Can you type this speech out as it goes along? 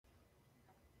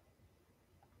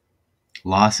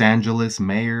Los Angeles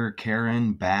Mayor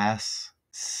Karen Bass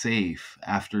safe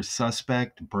after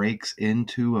suspect breaks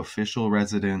into official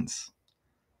residence.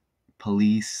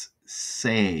 Police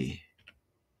say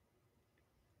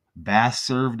Bass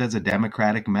served as a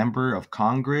Democratic member of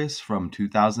Congress from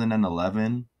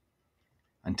 2011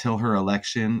 until her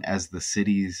election as the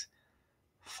city's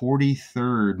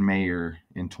 43rd mayor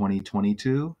in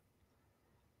 2022.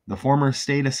 The former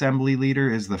state assembly leader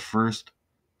is the first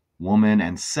woman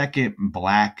and second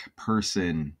black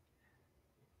person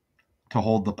to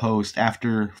hold the post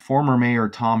after former mayor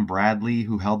Tom Bradley,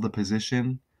 who held the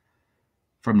position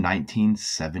from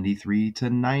 1973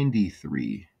 to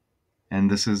 93.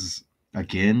 And this is,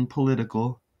 again,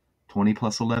 political. 20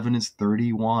 plus 11 is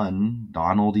 31.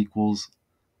 Donald equals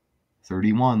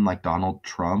 31, like Donald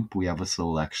Trump. We have a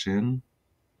selection.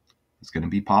 It's going to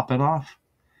be popping off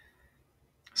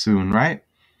soon, right?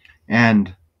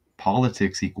 And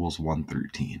politics equals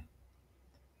 113.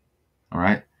 All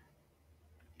right.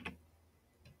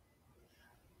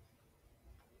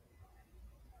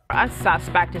 A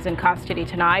suspect is in custody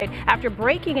tonight after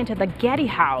breaking into the Getty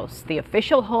House, the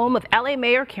official home of LA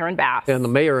Mayor Karen Bass. And the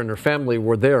mayor and her family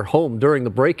were there home during the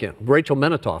break-in. Rachel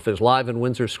Menitoff is live in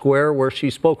Windsor Square, where she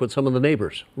spoke with some of the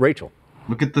neighbors. Rachel.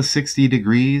 Look at the 60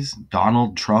 degrees.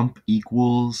 Donald Trump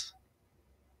equals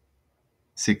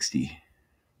 60.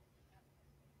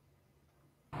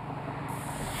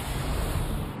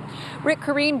 Rick,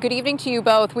 Karine, good evening to you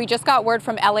both. We just got word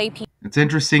from LAPD. It's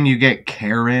interesting you get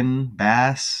Karen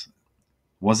Bass.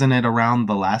 Wasn't it around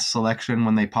the last selection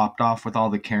when they popped off with all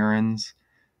the Karens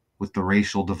with the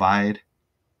racial divide?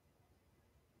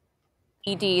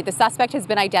 The suspect has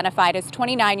been identified as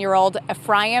 29-year-old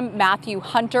Ephraim Matthew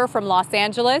Hunter from Los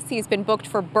Angeles. He's been booked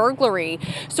for burglary.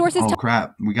 Sources Oh,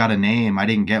 crap. We got a name. I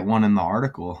didn't get one in the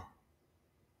article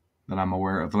that I'm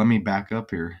aware of. Let me back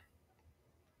up here.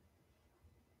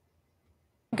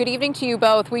 Good evening to you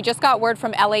both. We just got word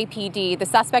from LAPD. The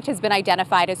suspect has been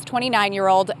identified as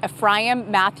 29-year-old Ephraim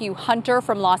Matthew Hunter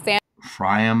from Los Angeles.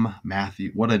 Ephraim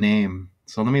Matthew. What a name.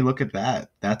 So let me look at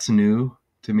that. That's new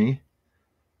to me.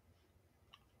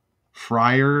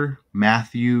 Friar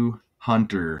Matthew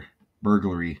Hunter,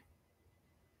 burglary.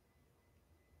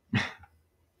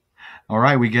 All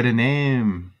right, we get a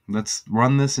name. Let's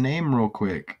run this name real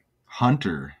quick.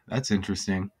 Hunter. That's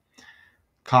interesting.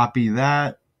 Copy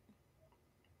that.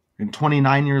 And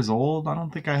 29 years old. I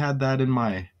don't think I had that in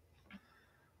my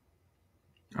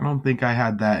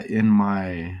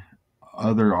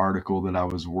other article that I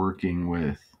was working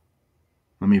with.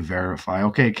 Let me verify.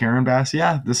 Okay, Karen Bass.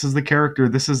 Yeah, this is the character.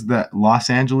 This is the Los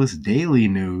Angeles Daily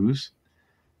News.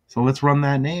 So let's run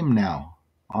that name now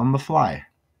on the fly.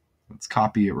 Let's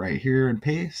copy it right here and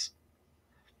paste.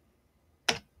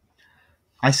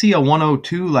 I see a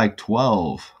 102 like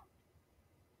 12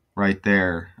 right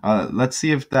there. Let's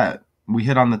see if that we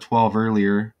hit on the 12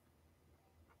 earlier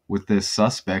with this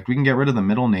suspect. We can get rid of the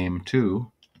middle name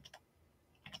too.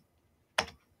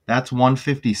 That's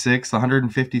 156.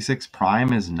 156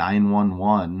 prime is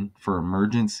 911 for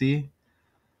emergency.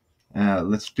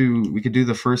 We could do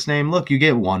the first name. Look, you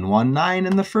get 119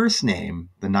 in the first name,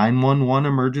 the 911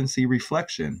 emergency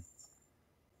reflection.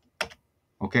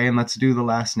 Okay, and let's do the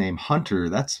last name, Hunter.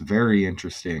 That's very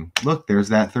interesting. Look, there's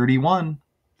that 31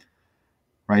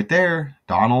 right there,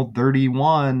 Donald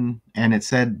 31, and it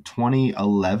said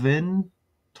 2011,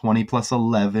 20 plus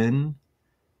 11,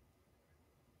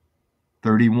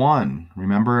 31.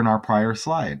 Remember in our prior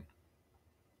slide.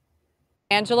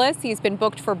 Angeles. He's been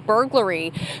booked for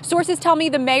burglary. Sources tell me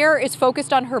the mayor is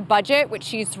focused on her budget, which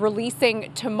she's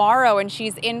releasing tomorrow, and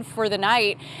she's in for the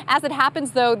night. As it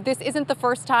happens, though, this isn't the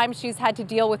first time she's had to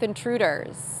deal with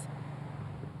intruders.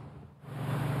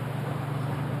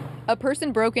 A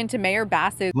person broke into Mayor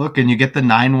Bass's. Look, and you get the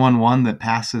 911 that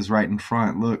passes right in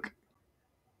front. Look.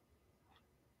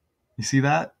 You see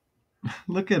that?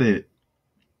 Look at it.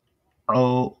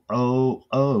 Oh, oh,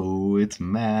 oh, it's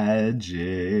magic.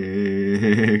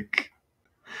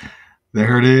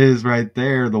 There it is right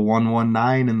there, the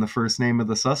 119 in the first name of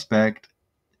the suspect.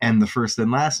 And the first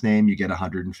and last name, you get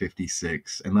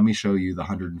 156. And let me show you the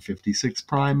 156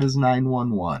 prime is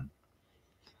 911.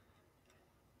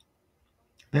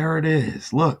 There it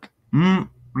is. Look.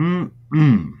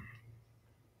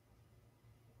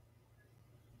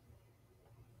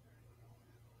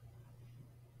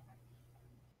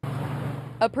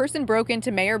 A person broke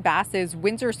into Mayor Bass's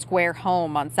Windsor Square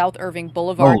home on South Irving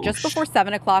Boulevard just before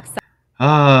 7 o'clock.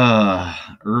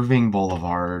 Irving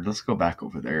Boulevard. Let's go back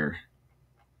over there.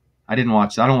 I don't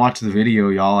watch the video,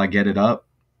 y'all. I get it up.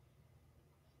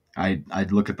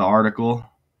 I'd look at the article.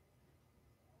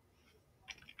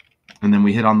 And then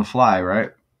we hit on the fly, right?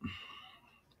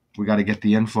 We got to get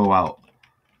the info out.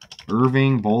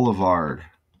 Irving Boulevard.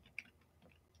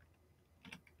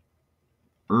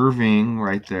 Irving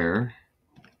right there.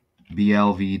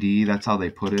 BLVD, that's how they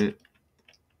put it.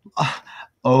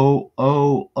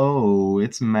 Oh,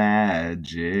 it's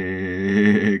magic.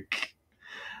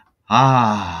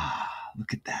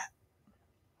 Look at that.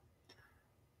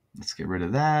 Let's get rid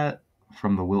of that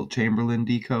from the Wilt Chamberlain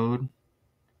decode.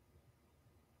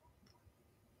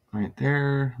 Right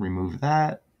there, remove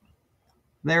that.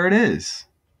 There it is.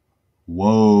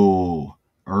 Whoa.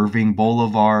 Irving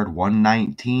Boulevard,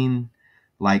 119,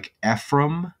 like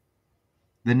Ephraim,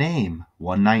 the name,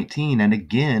 119. And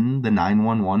again, the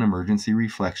 911 emergency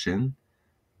reflection.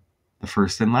 The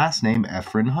first and last name,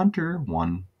 Ephraim Hunter,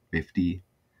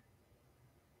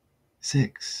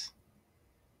 156.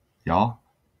 Y'all,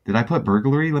 did I put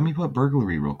burglary? Let me put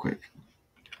burglary real quick.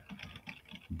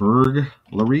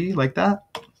 Burglary, like that.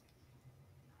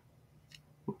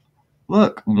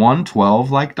 Look, 112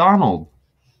 like Donald.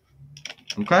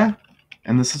 Okay?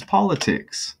 And this is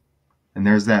politics. And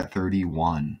there's that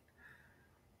 31.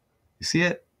 You see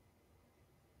it?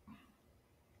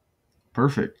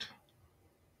 Perfect.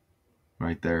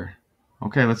 Right there.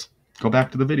 Okay, let's go back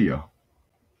to the video.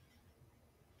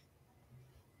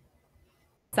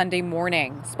 Sunday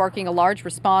morning, sparking a large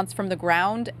response from the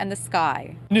ground and the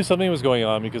sky. I knew something was going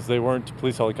on because they weren't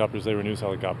police helicopters, they were news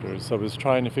helicopters. So I was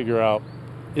trying to figure out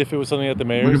if it was something that the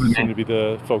mayor seemed to be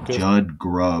the focus. Judd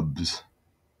Grubbs.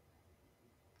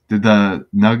 Did the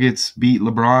Nuggets beat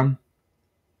LeBron?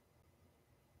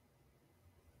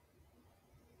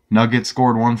 Nuggets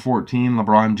scored 114.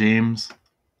 LeBron James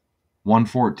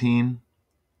 114.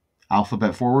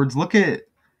 Alphabet forwards. Look at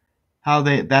how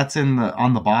that's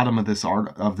on the bottom of this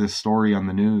this story on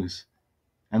the news.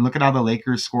 And look at how the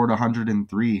Lakers scored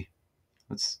 103.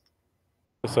 I'm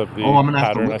gonna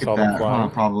have to look at that,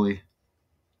 probably.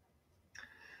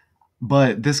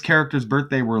 But this character's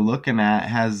birthday we're looking at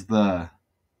has the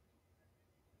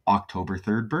October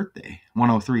 3rd birthday,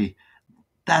 103.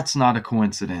 That's not a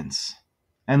coincidence.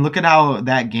 And look at how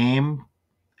that game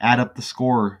add up the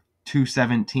score.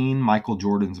 217, Michael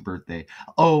Jordan's birthday.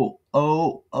 Oh,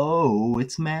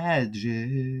 it's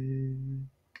magic.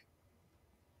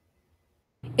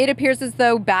 It appears as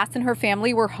though Bass and her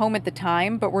family were home at the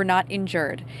time, but were not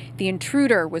injured. The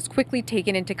intruder was quickly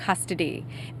taken into custody.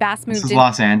 Bass moved in. This is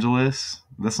Los Angeles.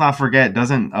 Let's not forget,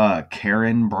 doesn't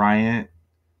Karen Bryant,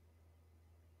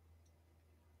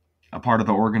 a part of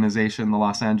the organization, the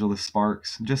Los Angeles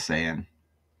Sparks? Just saying.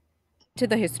 To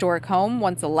the historic home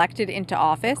once elected into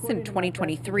office in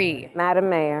 2023. Madam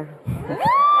Mayor.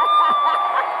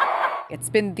 It's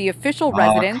been the official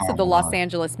residence of the Los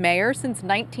Angeles mayor since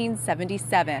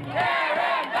 1977.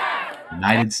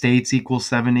 United States equals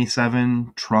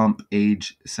 77, Trump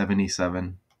age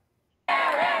 77.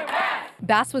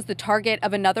 Bass was the target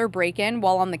of another break-in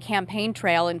while on the campaign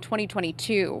trail in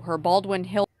 2022. Her Baldwin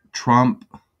Hills. Trump,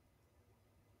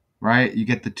 right? You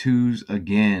get the twos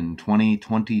again.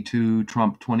 2022,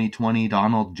 Trump 2020,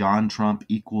 Donald John Trump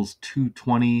equals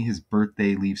 220. His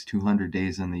birthday leaves 200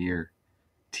 days in the year.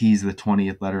 T's the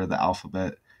 20th letter of the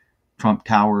alphabet. Trump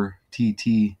Tower,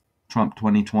 TT, Trump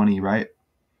 2020, right?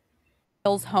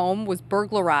 Hill's home was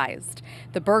burglarized.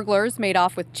 The burglars made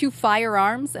off with 2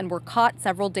 firearms and were caught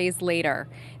several days later.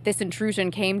 This intrusion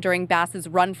came during Bass's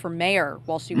run for mayor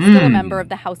while she was still a member of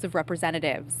the House of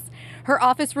Representatives. Her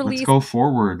office released. Let's go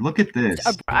forward. Look at this.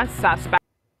 A suspect.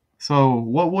 So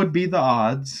what would be the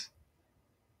odds?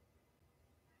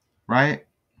 Right?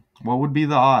 What would be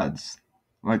the odds?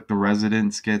 Like the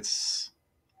residence gets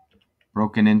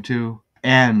broken into,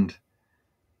 and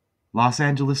Los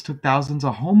Angeles took thousands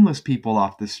of homeless people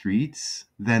off the streets.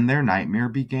 Then their nightmare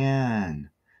began.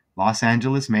 Los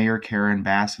Angeles Mayor Karen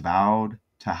Bass vowed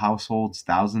to households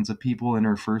thousands of people in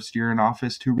her first year in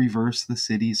office to reverse the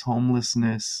city's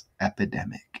homelessness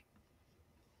epidemic.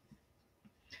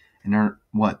 And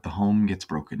the home gets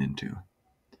broken into.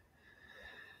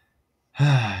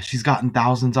 She's gotten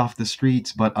thousands off the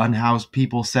streets, but unhoused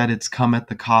people said it's come at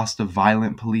the cost of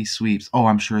violent police sweeps. Oh,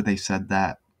 I'm sure they said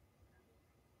that.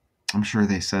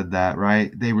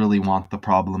 Right? They really want the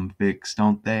problem fixed,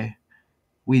 don't they?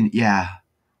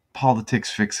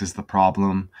 Politics fixes the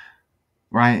problem,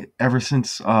 right? Ever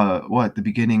since, the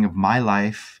beginning of my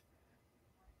life,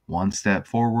 1 step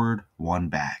forward, 1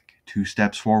 back. 2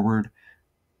 steps forward,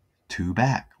 2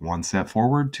 back. 1 step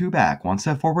forward, 2 back. 1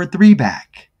 step forward, 3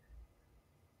 back.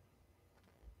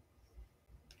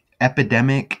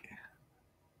 Epidemic.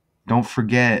 Don't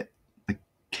forget, the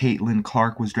Caitlin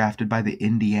Clark was drafted by the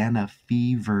Indiana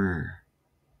Fever.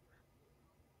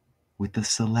 With the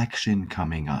selection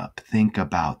coming up, think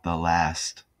about the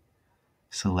last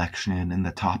selection and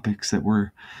the topics that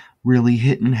were really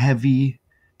hitting heavy,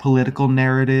 political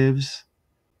narratives,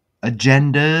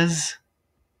 agendas.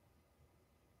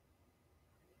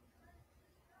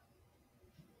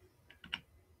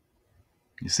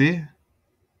 You see?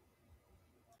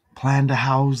 Plan to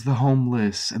house the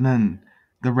homeless, and then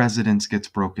the residence gets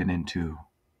broken into.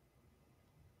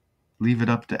 Leave it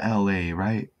up to LA,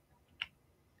 right?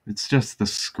 It's just the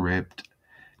script.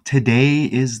 Today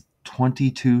is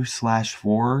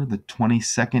 22/4, the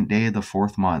 22nd day of the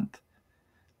 4th month.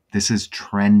 This is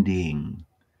trending.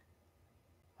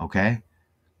 Okay?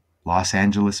 Los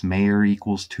Angeles mayor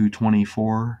equals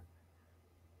 224.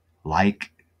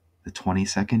 Like the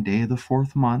 22nd day of the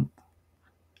 4th month.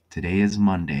 Today is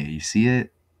Monday. You see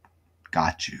it?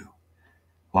 Got you.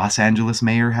 Los Angeles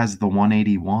mayor has the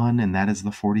 181, and that is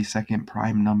the 42nd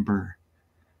prime number.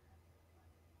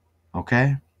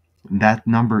 Okay? That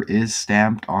number is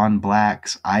stamped on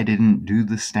blacks. I didn't do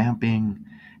the stamping.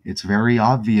 It's very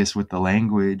obvious with the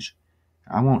language.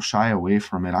 I won't shy away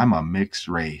from it. I'm a mixed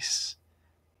race.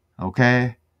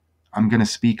 Okay? I'm going to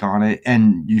speak on it,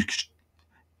 and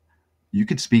you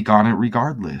could speak on it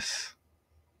regardless.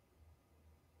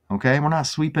 Okay? We're not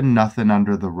sweeping nothing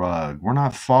under the rug. We're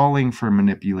not falling for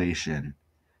manipulation.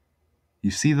 You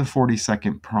see the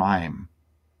 42nd prime,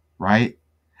 right?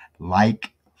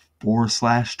 Like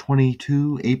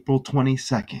 4/22, April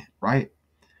 22nd, right?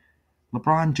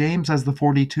 LeBron James has the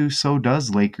 42, so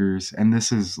does Lakers, and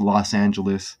this is Los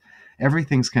Angeles.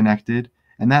 Everything's connected,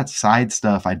 and that side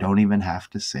stuff I don't even have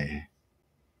to say.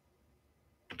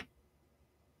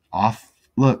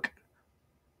 Look,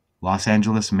 Los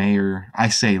Angeles mayor, I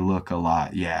say look a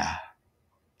lot, yeah.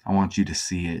 I want you to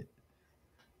see it.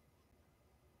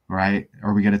 Right?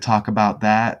 Are we going to talk about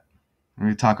that? Are we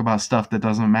going to talk about stuff that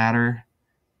doesn't matter?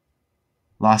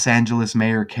 Los Angeles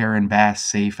Mayor Karen Bass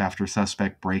safe after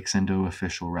suspect breaks into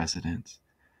official residence.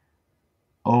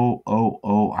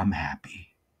 Oh, I'm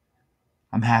happy.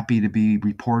 I'm happy to be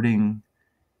reporting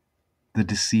the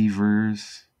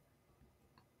deceivers,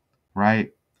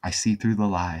 right? I see through the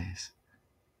lies.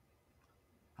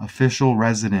 Official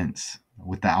residence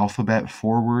with the alphabet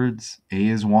forwards. A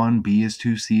is 1, B is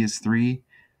 2, C is 3.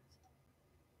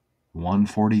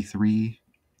 143.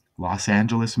 Los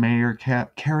Angeles Mayor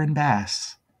Karen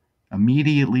Bass.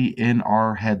 Immediately in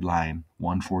our headline,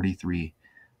 143,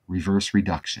 reverse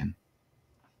reduction.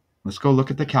 Let's go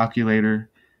look at the calculator,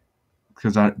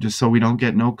 because just so we don't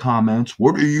get no comments.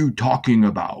 What are you talking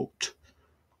about?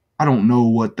 I don't know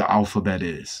what the alphabet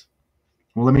is.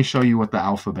 Well, let me show you what the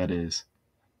alphabet is.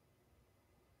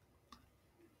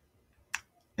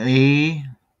 A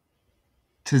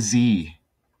to Z,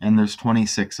 and there's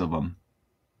 26 of them.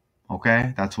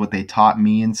 Okay, that's what they taught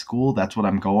me in school. That's what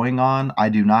I'm going on. I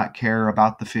do not care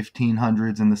about the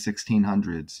 1500s and the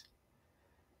 1600s.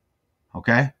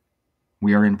 Okay,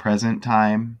 we are in present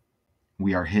time.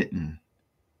 We are hitting.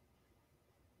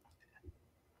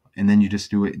 And then you just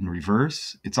do it in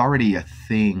reverse. It's already a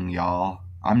thing, y'all.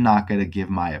 I'm not going to give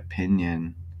my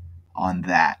opinion on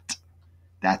that.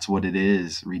 That's what it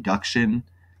is. Reduction,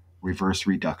 reverse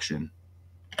reduction.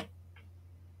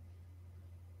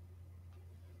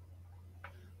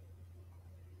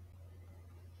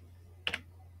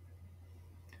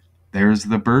 There's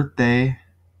the birthday.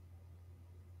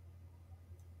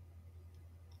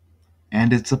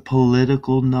 And it's a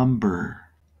political number.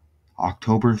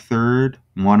 October 3rd,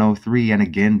 103. And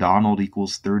again, Donald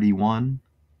equals 31.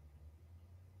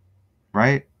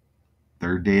 Right?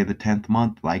 Third day of the 10th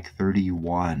month, like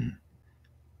 31.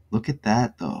 Look at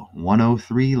that, though.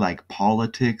 103, like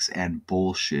politics and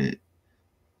bullshit.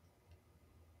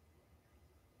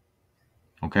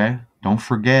 Okay? Don't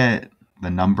forget the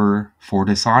number for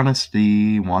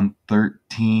dishonesty,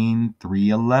 113,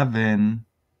 311.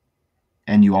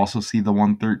 And you also see the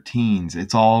 113s.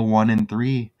 It's all 1 and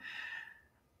 3.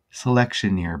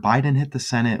 Selection year. Biden hit the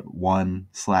Senate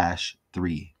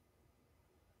 1/3.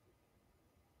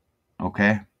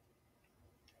 Okay?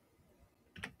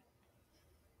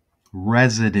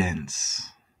 Residence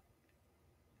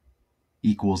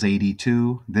equals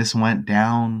 82. This went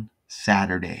down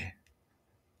Saturday.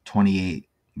 28,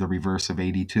 the reverse of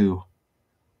 82.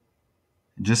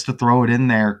 Just to throw it in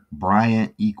there,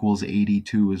 Bryant equals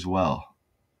 82 as well.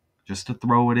 Just to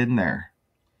throw it in there.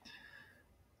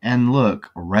 And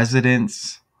look,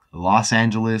 residents, Los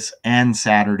Angeles, and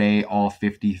Saturday, all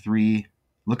 53.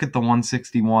 Look at the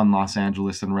 161, Los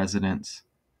Angeles and residents.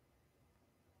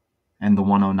 And the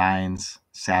 109s,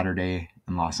 Saturday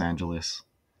in Los Angeles.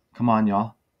 Come on,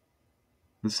 y'all.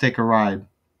 Let's take a ride.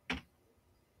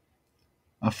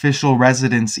 Official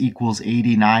residence equals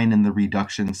 89 in the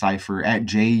reduction cipher. At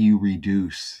J, you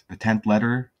reduce. The 10th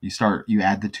letter, you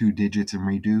add the 2 digits and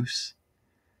reduce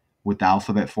with the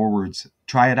alphabet forwards.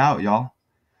 Try it out, y'all.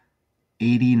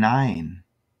 89.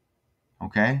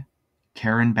 Okay?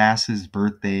 Karen Bass's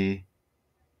birthday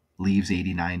leaves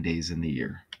 89 days in the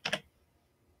year.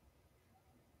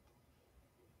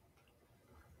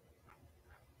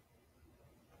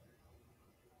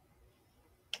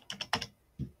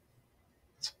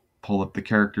 Let's pull up the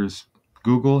characters.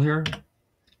 Google here.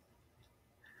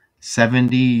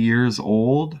 70 years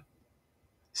old.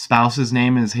 Spouse's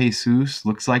name is Jesus.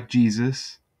 Looks like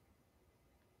Jesus.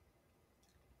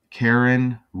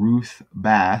 Karen Ruth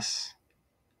Bass.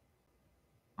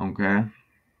 Okay.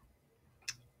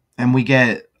 And we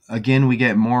get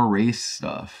more race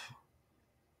stuff.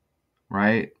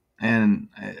 Right? And,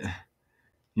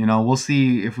 we'll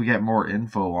see if we get more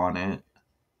info on it.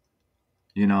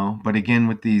 But again,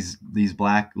 with these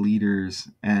black leaders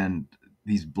and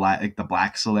these the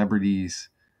black celebrities,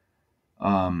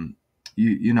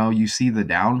 you see the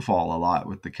downfall a lot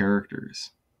with the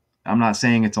characters. I'm not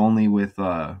saying it's only with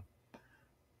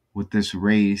this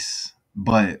race,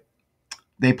 but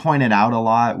they pointed out a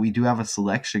lot. We do have a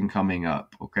selection coming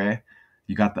up. Okay,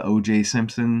 you got the O.J.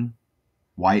 Simpson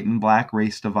white and black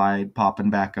race divide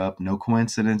popping back up. No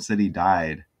coincidence that he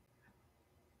died.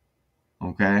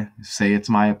 Okay, say it's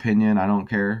my opinion. I don't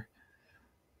care.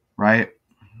 Right?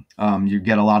 You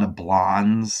get a lot of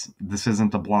blondes. This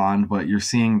isn't a blonde, but you're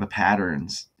seeing the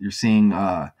patterns. You're seeing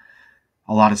a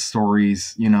lot of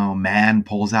stories. Man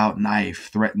pulls out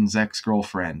knife, threatens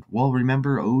ex-girlfriend. Well,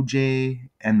 remember OJ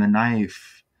and the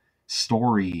knife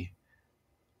story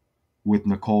with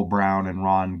Nicole Brown and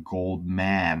Ron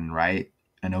Goldman, right?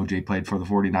 And OJ played for the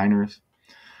 49ers.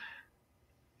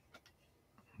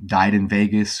 Died in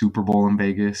Vegas, Super Bowl in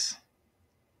Vegas,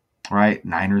 right?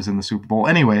 Niners in the Super Bowl.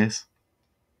 Anyways,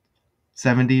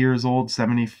 70 years old,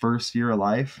 71st year of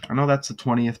life. I know that's the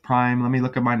 20th prime. Let me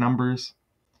look at my numbers.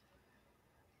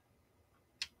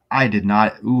 I did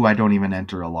not. I don't even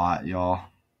enter a lot, y'all.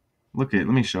 Let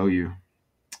me show you.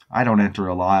 I don't enter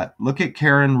a lot. Look at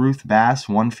Karen Ruth Bass,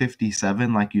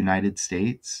 157, like United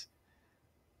States.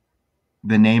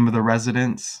 The name of the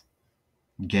residence,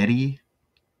 Getty.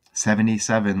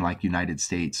 77 like United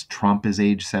States. Trump is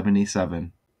age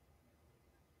 77.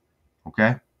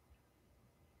 Okay?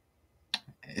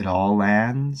 It all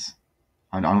lands.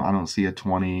 I don't see a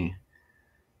 20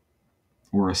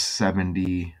 or a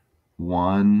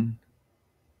 71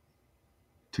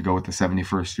 to go with the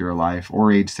 71st year of life or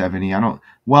age 70.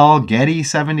 Getty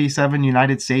 77,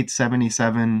 United States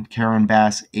 77, Karen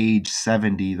Bass age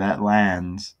 70. That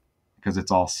lands because it's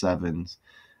all sevens.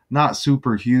 Not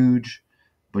super huge,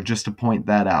 but just to point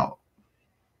that out.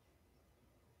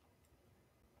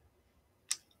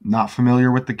 Not familiar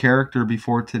with the character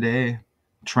before today.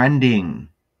 Trending.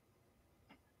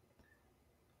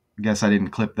 I guess I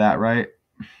didn't clip that right.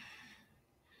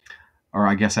 Or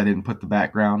I guess I didn't put the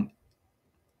background.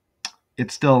 It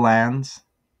still lands,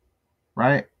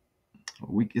 right?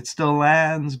 It still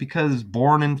lands because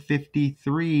born in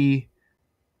 53.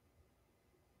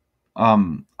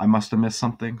 I must have missed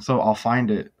something, so I'll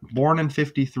find it. Born in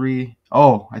 53.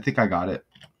 Oh, I think I got it.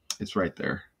 It's right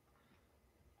there.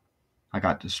 I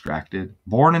got distracted.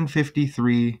 Born in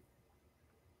 53.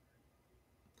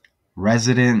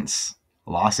 Residence,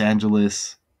 Los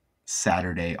Angeles,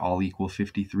 Saturday, all equal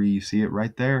 53. You see it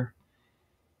right there.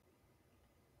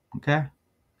 Okay.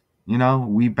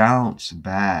 We bounce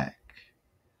back.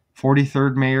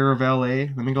 43rd mayor of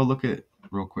LA. Let me go look at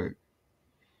real quick.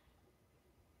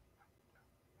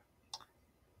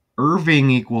 Irving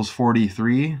equals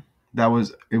 43.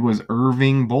 It was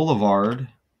Irving Boulevard.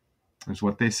 Is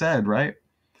what they said, right?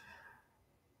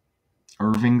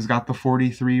 Irving's got the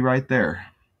 43 right there.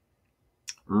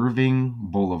 Irving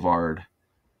Boulevard.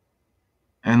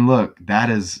 And look,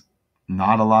 that is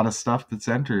not a lot of stuff that's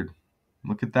entered.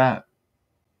 Look at that.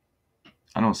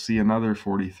 I don't see another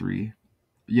 43.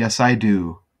 Yes, I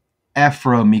do.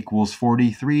 Ephraim equals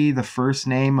 43, the first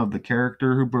name of the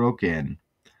character who broke in.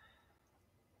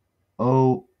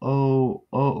 Oh.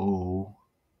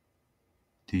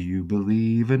 Do you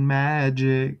believe in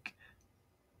magic?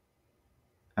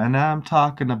 And I'm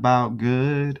talking about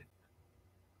good.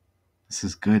 This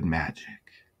is good magic.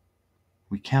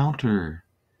 We counter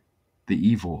the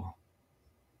evil.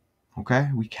 Okay?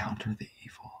 We counter the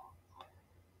evil.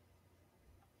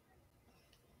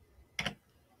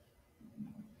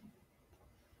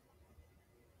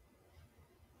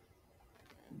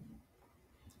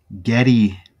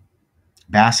 Getty.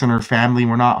 Bass and her family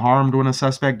were not harmed when a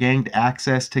suspect gained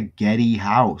access to Getty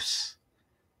House.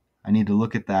 I need to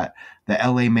look at that. The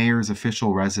LA mayor's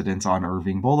official residence on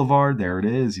Irving Boulevard. There it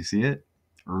is. You see it?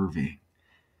 Irving.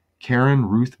 Karen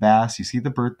Ruth Bass. You see the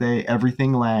birthday?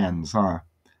 Everything lands, huh?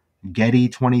 Getty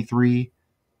 23.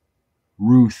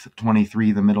 Ruth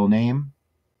 23, the middle name.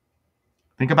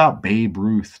 Think about Babe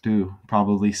Ruth, too.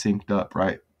 Probably synced up,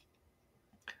 right?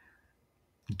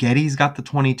 Getty's got the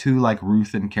 22 like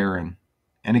Ruth and Karen.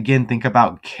 And again, think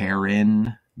about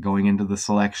Karen going into the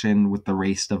selection with the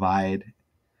race divide.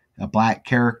 A black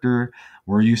character,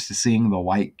 we're used to seeing the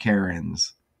white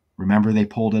Karens. Remember they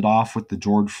pulled it off with the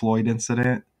George Floyd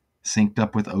incident? Synced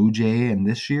up with OJ and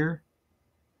this year?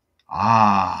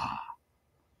 Ah.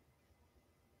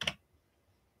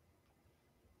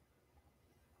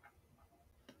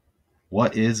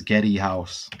 What is Getty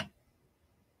House?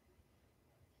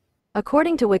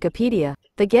 According to Wikipedia,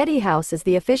 the Getty House is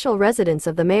the official residence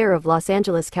of the mayor of Los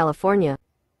Angeles, California.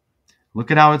 Look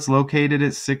at how it's located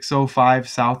at 605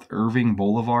 South Irving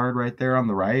Boulevard right there on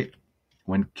the right,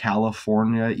 when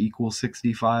California equals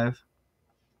 65.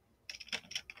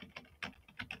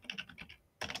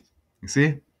 You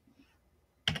see?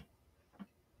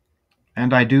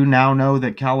 And I do now know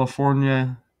that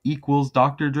California equals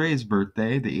Dr. Dre's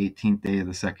birthday, the 18th day of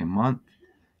the second month.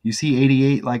 You see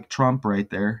 88 like Trump right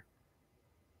there.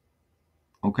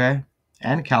 Okay?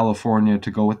 And California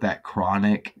to go with that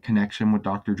chronic connection with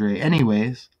Dr. Dre.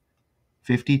 Anyways,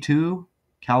 52,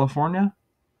 California.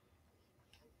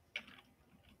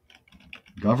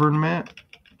 Government.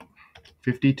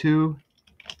 52,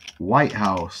 White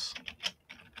House.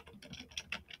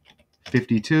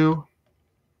 52,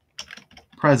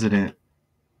 President.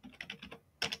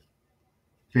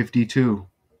 52.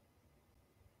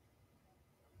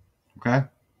 Okay?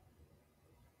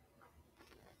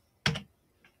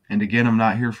 And again, I'm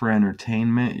not here for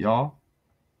entertainment, y'all.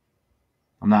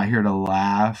 I'm not here to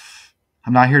laugh.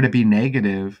 I'm not here to be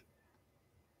negative.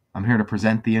 I'm here to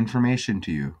present the information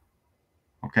to you.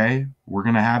 Okay? We're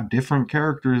going to have different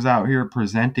characters out here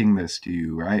presenting this to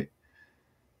you, right?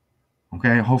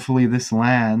 Okay? Hopefully this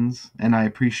lands, and I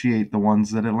appreciate the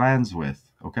ones that it lands with.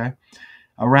 Okay?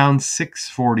 Around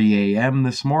 6:40 a.m.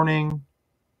 this morning,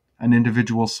 an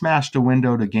individual smashed a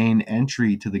window to gain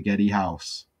entry to the Getty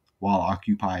House while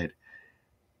occupied.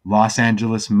 Los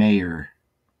Angeles Mayor,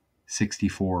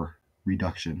 64,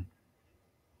 reduction.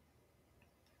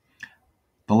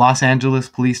 The Los Angeles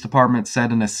Police Department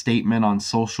said in a statement on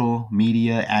social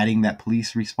media, adding that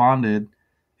police responded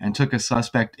and took a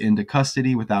suspect into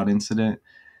custody without incident.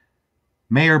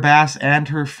 Mayor Bass and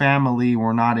her family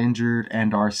were not injured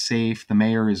and are safe. The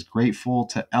mayor is grateful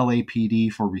to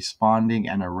LAPD for responding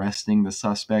and arresting the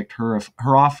suspect. Her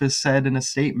office said in a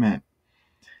statement,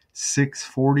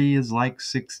 640 is like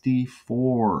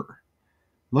 64.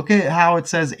 Look at how it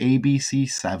says ABC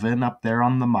 7 up there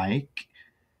on the mic.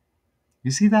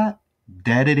 You see that?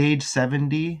 Dead at age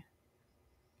 70.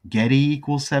 Getty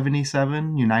equals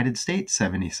 77. United States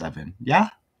 77. Yeah?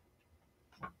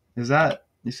 Is that,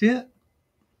 you see it?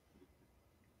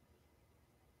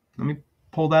 Let me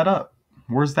pull that up.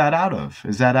 Where's that out of?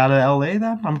 Is that out of LA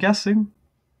then? I'm guessing.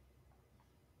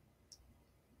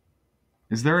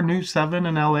 Is there a new 7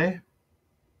 in LA?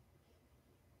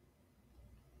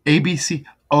 ABC.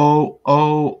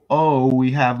 Oh,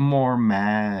 we have more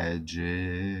magic.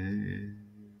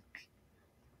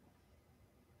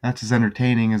 That's as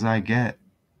entertaining as I get.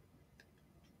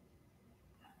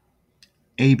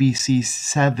 ABC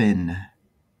 7.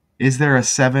 Is there a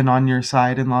 7 on your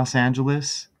side in Los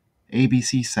Angeles?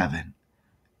 ABC 7.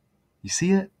 You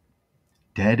see it?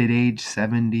 Dead at age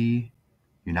 70.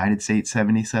 United States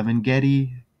 77.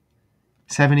 Getty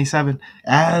 77.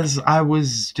 As I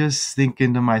was just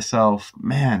thinking to myself,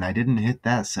 man, I didn't hit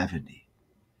that 70.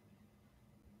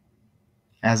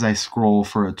 As I scroll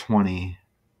for a 20,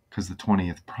 because the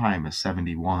 20th prime is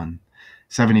 71.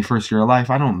 71st year of life,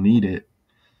 I don't need it.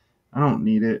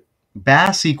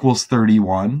 Bass equals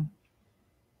 31.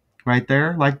 Right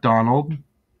there, like Donald.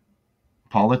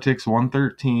 Politics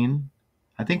 113.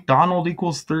 I think Donald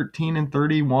equals 13 and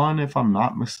 31 if I'm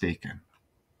not mistaken.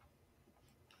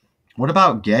 What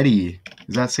about Getty?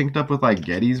 Is that synced up with like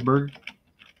Gettysburg?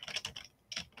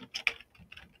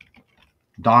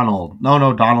 Donald.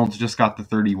 No, Donald's just got the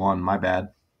 31. My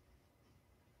bad.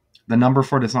 The number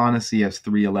for dishonesty has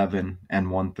 311 and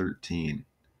 113.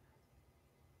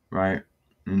 Right?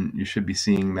 And you should be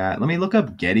seeing that. Let me look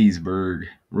up Gettysburg.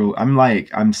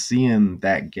 I'm seeing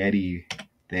that Getty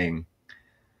thing.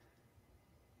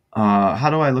 How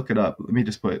do I look it up? Let me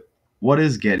just put, what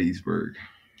is Gettysburg?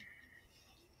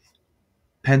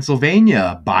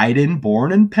 Pennsylvania. Biden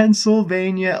born in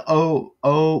Pennsylvania.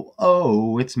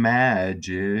 Oh, it's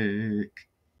magic.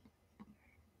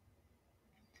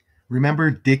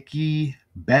 Remember Dickie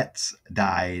Betts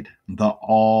died, the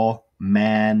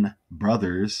All-Man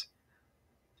Brothers.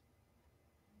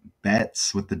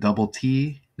 Betts with the double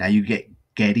T. Now you get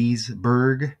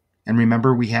Gettysburg. And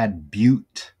remember we had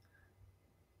Butte.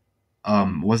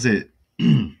 Was it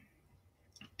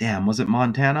was it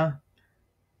Montana?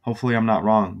 Hopefully I'm not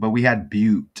wrong. But we had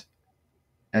Butte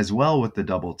as well with the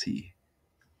double T.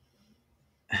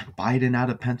 Biden out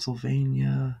of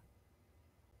Pennsylvania.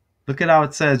 Look at how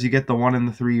it says you get the 1 and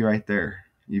the 3 right there,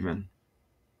 even.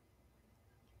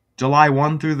 July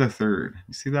 1 through the 3rd.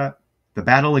 You see that? The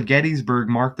Battle of Gettysburg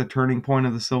marked the turning point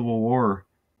of the Civil War.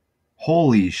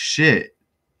 Holy shit.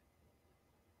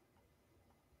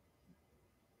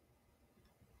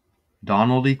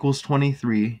 Donald equals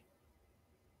 23.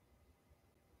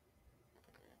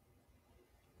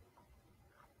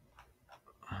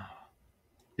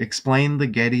 Explain the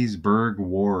Gettysburg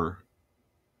War.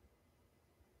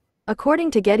 According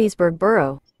to Gettysburg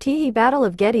Borough, the Battle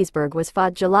of Gettysburg was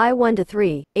fought July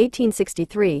 1-3,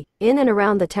 1863, in and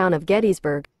around the town of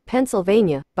Gettysburg,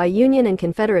 Pennsylvania, by Union and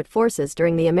Confederate forces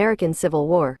during the American Civil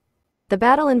War. The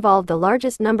battle involved the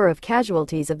largest number of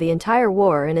casualties of the entire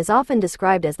war and is often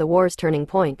described as the war's turning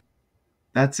point.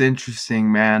 That's interesting,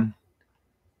 man.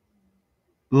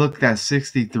 Look, that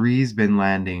 63's been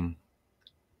landing.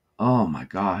 Oh my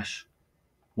gosh.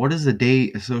 What is the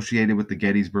date associated with the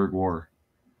Gettysburg War?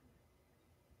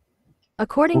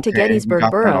 According to Gettysburg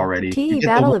Borough, the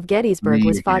Battle of Gettysburg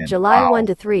was fought July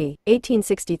 1-3,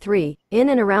 1863, in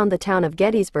and around the town of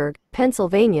Gettysburg,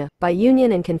 Pennsylvania, by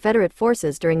Union and Confederate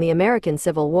forces during the American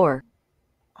Civil War.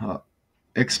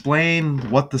 Explain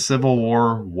what the Civil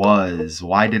War was.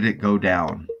 Why did it go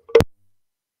down?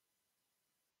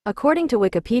 According to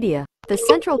Wikipedia, the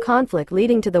central conflict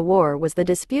leading to the war was the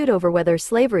dispute over whether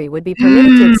slavery would be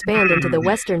permitted to expand into the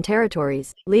Western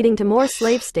territories, leading to more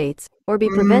slave states, or be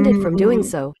prevented from doing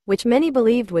so, which many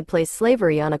believed would place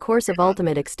slavery on a course of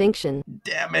ultimate extinction.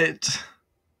 Damn it.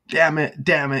 Damn it,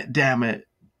 damn it, damn it.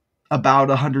 About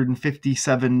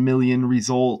 157 million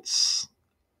results.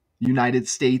 United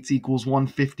States equals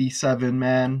 157,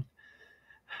 man.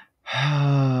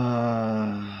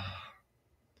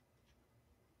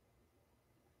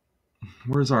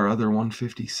 Where's our other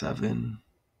 157?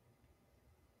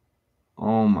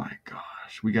 Oh my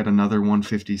gosh. We got another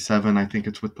 157. I think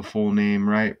it's with the full name,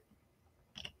 right?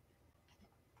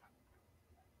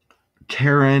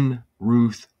 Karen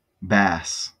Ruth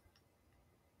Bass.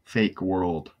 Fake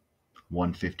World.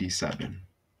 157.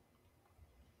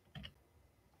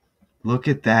 Look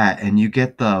at that. And you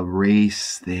get the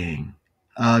race thing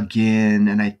again.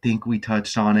 And I think we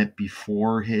touched on it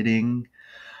before hitting.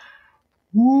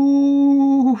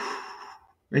 Woo!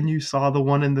 And you saw the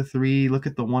 1 and the 3. Look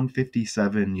at the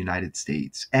 157 United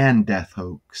States and Death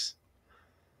Hoax.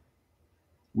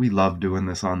 We love doing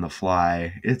this on the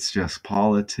fly. It's just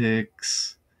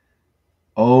politics.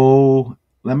 Oh,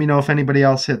 let me know if anybody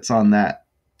else hits on that.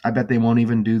 I bet they won't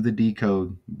even do the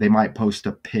decode. They might post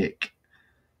a pic.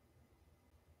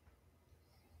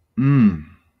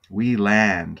 We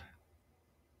land.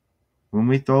 When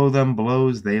we throw them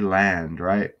blows, they land,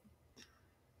 right?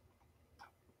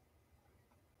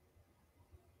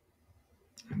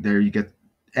 There you get,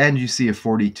 and you see a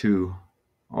 42.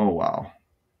 Oh, wow.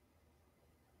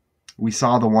 We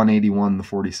saw the 181, the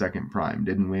 42nd prime,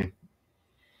 didn't we?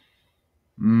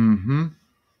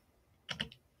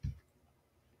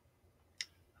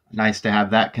 Nice to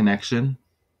have that connection.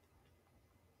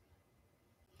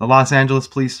 The Los Angeles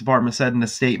Police Department said in a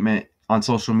statement on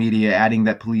social media, adding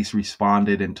that police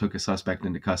responded and took a suspect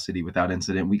into custody without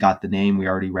incident. We got the name. We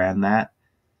already ran that.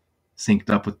 Synced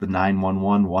up with the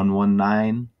 911,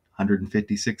 119,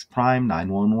 156 prime,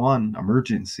 911,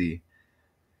 emergency.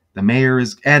 The mayor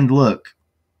is, and look,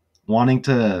 wanting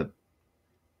to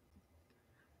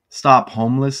stop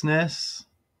homelessness,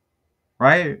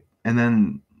 right? And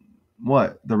then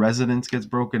what? The residence gets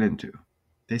broken into.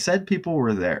 They said people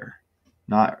were there.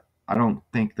 I don't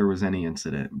think there was any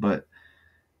incident, but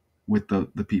with the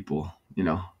people, you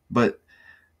know. But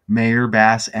Mayor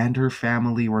Bass and her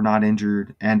family were not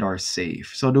injured and are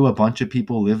safe. So do a bunch of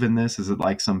people live in this? Is it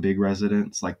like some big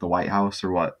residence, like the White House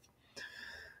or what?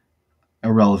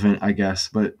 Irrelevant, I guess.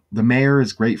 But the mayor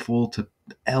is grateful to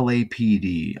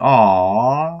LAPD.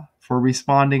 For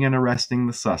responding and arresting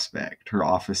the suspect. Her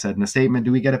office said in a statement.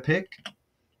 Do we get a pic?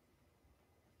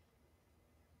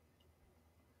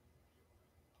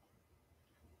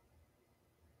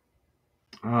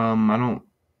 I don't.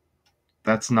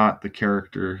 That's not the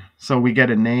character. So we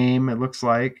get a name, it looks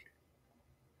like.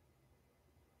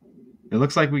 It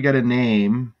looks like we get a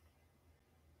name.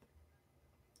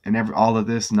 And all of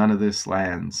this, none of this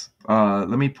lands. Let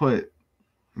me get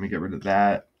rid of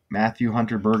that. Matthew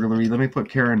Hunter burglary. Let me put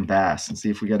Karen Bass and see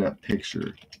if we get a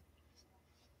picture.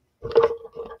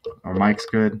 Our mic's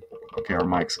good. Okay, our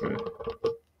mic's good.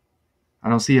 I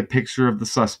don't see a picture of the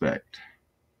suspect.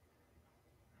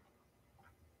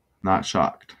 Not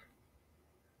shocked.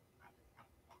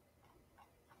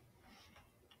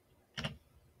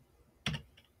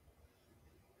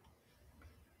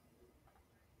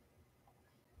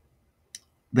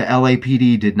 The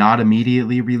LAPD did not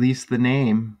immediately release the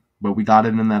name, but we got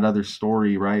it in that other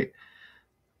story, right?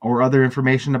 Or other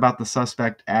information about the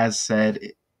suspect. As said,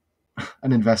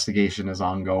 an investigation is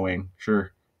ongoing.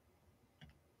 Sure.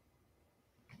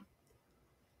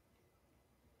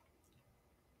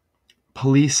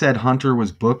 Police said Hunter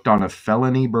was booked on a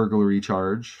felony burglary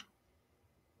charge.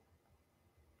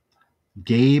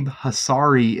 Gabe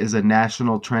Hassari is a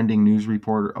national trending news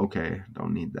reporter. Okay,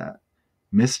 don't need that.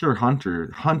 Mr.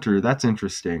 Hunter, that's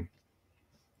interesting.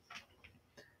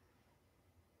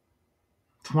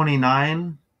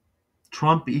 29.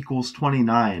 Trump equals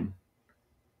 29.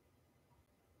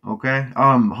 Okay.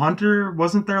 Hunter,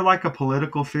 wasn't there like a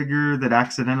political figure that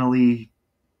accidentally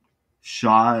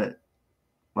shot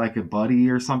like a buddy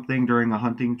or something during a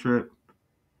hunting trip?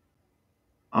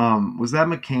 Was that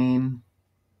McCain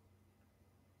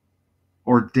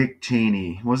or Dick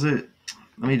Cheney? Was it?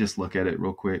 Let me just look at it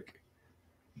real quick.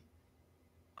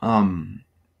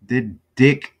 Did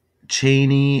Dick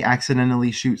Cheney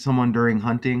accidentally shoot someone during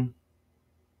hunting?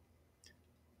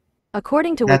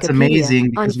 According to That's Wikipedia, amazing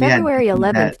on because we had February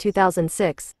 11, that.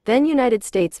 2006, then United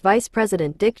States Vice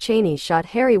President Dick Cheney shot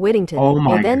Harry Whittington, Oh a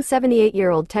my then God.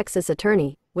 78-year-old Texas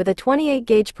attorney, with a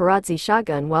 28-gauge Perazzi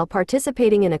shotgun while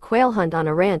participating in a quail hunt on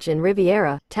a ranch in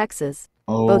Riviera, Texas.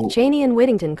 Oh, Both Cheney and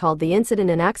Whittington called the incident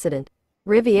an accident.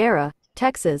 Riviera,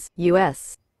 Texas,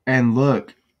 U.S. and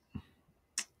look,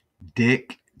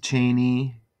 Dick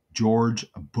Cheney, George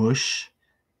Bush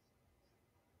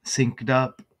synced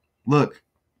up. Look,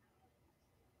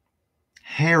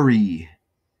 Harry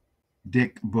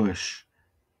Dick Bush,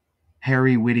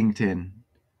 Harry Whittington.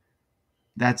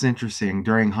 That's interesting.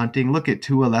 During hunting, look at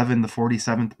 211, the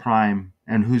 47th prime,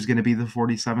 and who's going to be the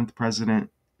 47th president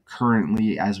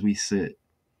currently as we sit.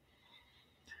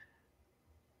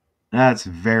 That's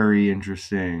very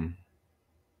interesting.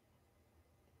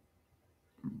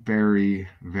 Very,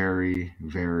 very,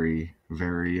 very,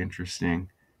 very interesting.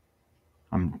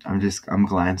 I'm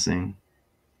glancing.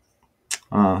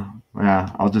 Yeah,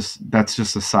 that's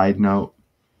just a side note.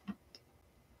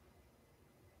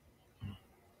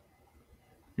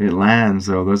 It lands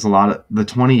though. There's a lot of the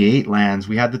 28 lands.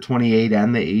 We had the 28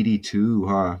 and the 82,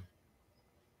 huh?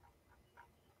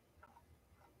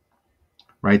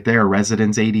 Right there,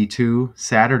 Residence 82,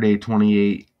 Saturday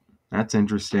 28. That's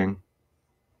interesting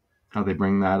how they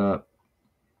bring that up.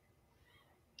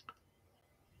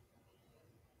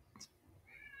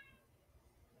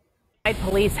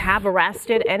 Police have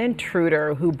arrested an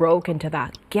intruder who broke into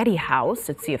the Getty House.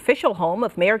 It's the official home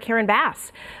of Mayor Karen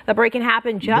Bass. The break-in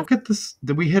happened just... Look at this.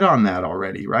 Did we hit on that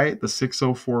already, right? The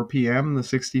 6:04 p.m., the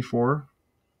 64.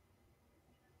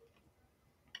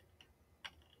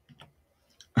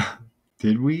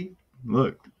 Did we?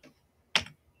 Look.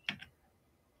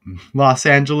 Los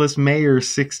Angeles Mayor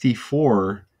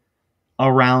 64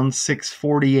 around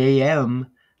 6:40 a.m.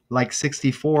 like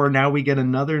 64. Now we get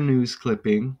another news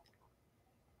clipping.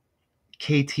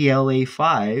 KTLA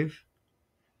 5,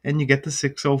 and you get the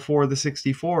 6:04, the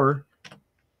 64.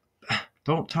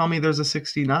 Don't tell me there's a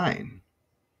 69.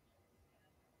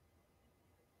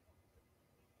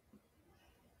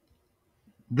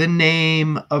 The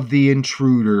name of the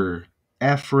intruder,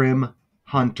 Ephraim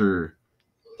Hunter,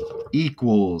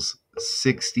 equals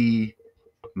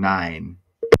 69.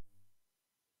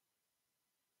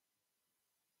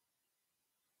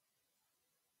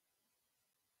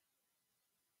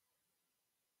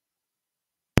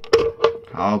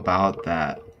 How about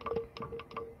that?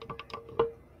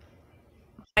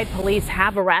 Police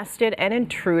have arrested an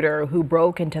intruder who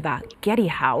broke into the Getty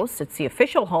House. It's the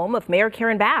official home of Mayor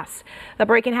Karen Bass. The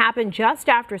break-in happened just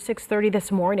after 6:30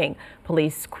 this morning.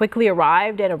 Police quickly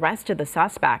arrived and arrested the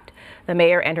suspect. The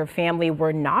mayor and her family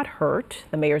were not hurt.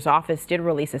 The mayor's office did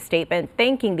release a statement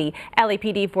thanking the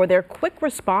LAPD for their quick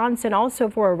response and also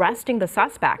for arresting the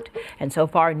suspect. And so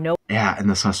far, no... Yeah, and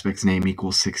the suspect's name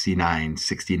equals 69.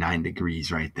 69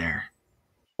 degrees right there.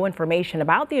 Information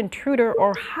about the intruder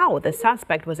or how the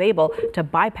suspect was able to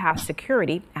bypass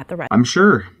security at the I'm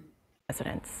sure.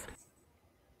 residence.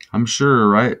 I'm sure,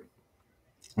 right?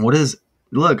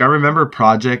 Look, I remember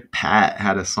Project Pat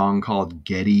had a song called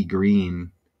Getty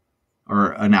Green,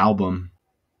 or an album.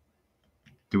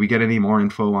 Do we get any more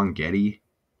info on Getty?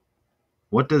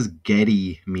 What does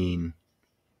Getty mean?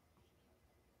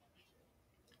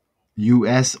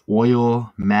 U.S.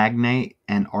 oil magnate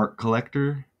and art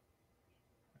collector?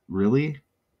 Really?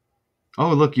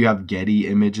 Oh, look, you have Getty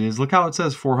Images. Look how it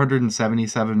says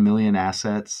 477 million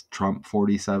assets, Trump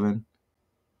 47.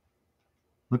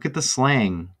 Look at the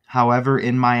slang. However,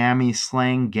 in Miami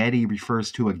slang, Getty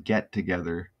refers to a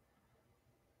get-together.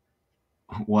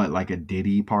 What, like a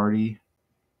Diddy party?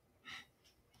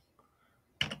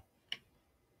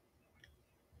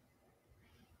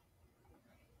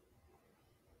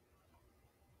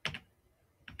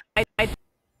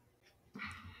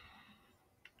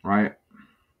 Right?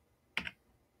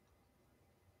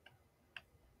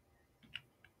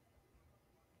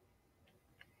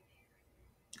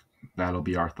 That'll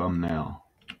be our thumbnail.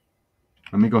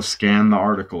 Let me go scan the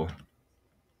article.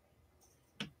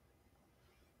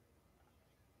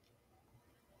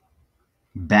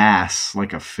 Bass,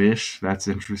 like a fish. That's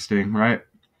interesting, right?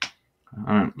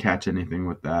 I don't catch anything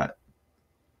with that.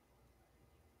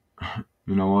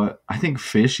 You know what? I think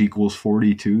fish equals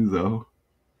 42, though.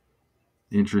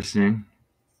 Interesting.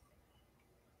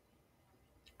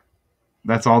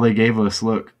 That's all they gave us.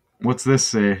 Look, what's this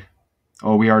say?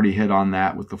 Oh, we already hit on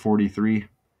that with the 43.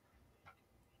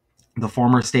 The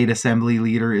former state assembly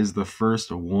leader is the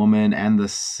first woman and the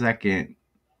second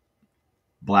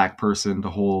black person to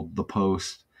hold the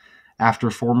post, after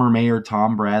former Mayor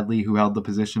Tom Bradley, who held the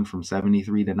position from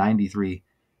 73 to 93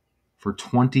 for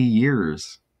 20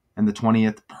 years, and the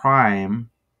 20th prime,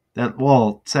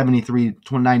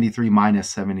 93 minus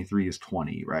 73 is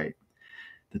 20, right?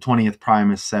 The 20th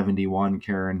prime is 71.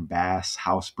 Karen Bass,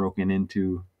 house broken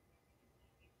into,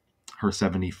 her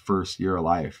 71st year of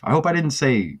life. I hope I didn't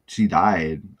say she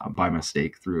died by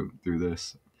mistake through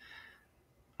this.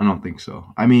 I don't think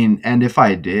so. I mean, and if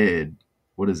I did,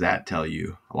 what does that tell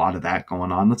you? A lot of that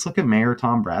going on. Let's look at Mayor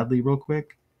Tom Bradley real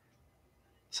quick,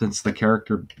 since the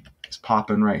character is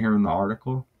popping right here in the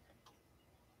article.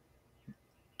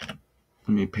 Let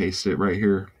me paste it right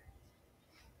here.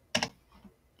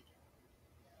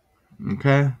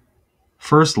 Okay.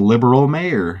 First liberal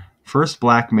mayor, first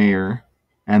black mayor,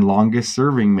 and longest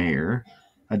serving mayor.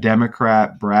 A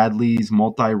Democrat, Bradley's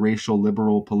multiracial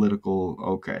liberal political.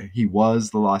 Okay. He was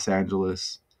the Los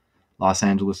Angeles'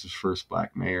 first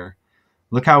black mayor.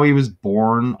 Look how he was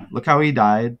born. Look how he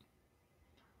died.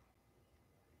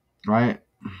 Right?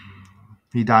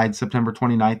 He died September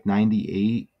 29th,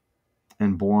 98,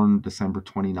 and born December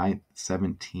 29th,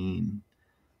 17.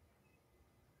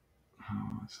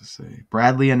 What's this say?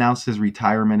 Bradley announced his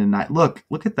retirement in night. Look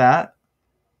at that.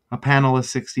 A panel of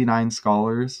 69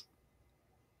 scholars.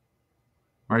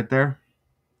 Right there.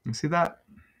 You see that?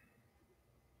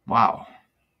 Wow.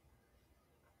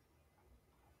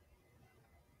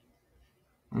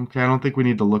 Okay, I don't think we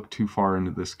need to look too far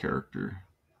into this character.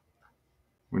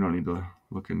 We don't need to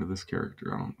look into this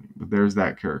character, I don't think. But there's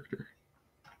that character.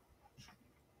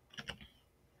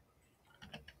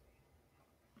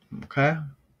 Okay.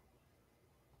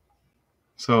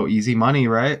 So easy money,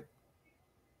 right?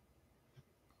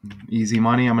 Easy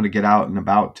money. I'm going to get out and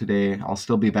about today. I'll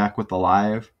still be back with the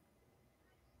live.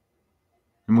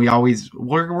 And we're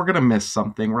going to miss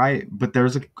something, right? But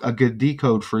there's a good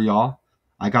decode for y'all.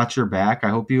 I got your back. I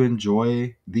hope you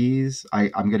enjoy these.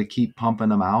 I'm going to keep pumping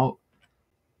them out.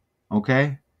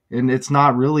 Okay? And it's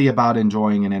not really about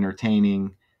enjoying and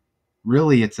entertaining.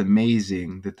 Really, it's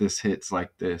amazing that this hits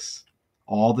like this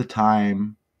all the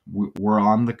time. We're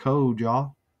on the code,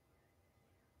 y'all.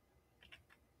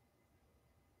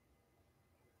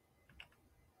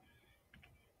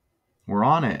 We're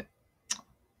on it.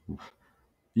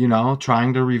 You know,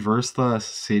 trying to reverse the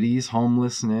city's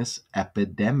homelessness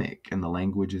epidemic, and the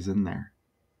language is in there.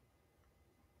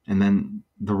 And then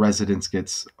the residence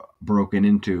gets broken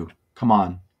into. Come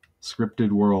on.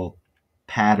 Scripted world.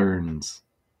 Patterns.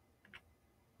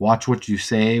 Watch what you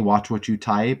say. Watch what you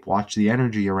type. Watch the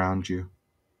energy around you.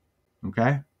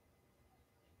 Okay?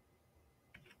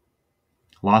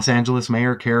 Los Angeles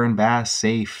Mayor Karen Bass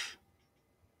safe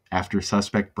after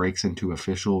suspect breaks into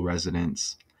official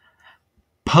residence.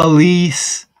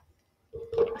 Police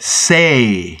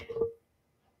say.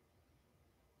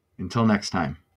 Until next time.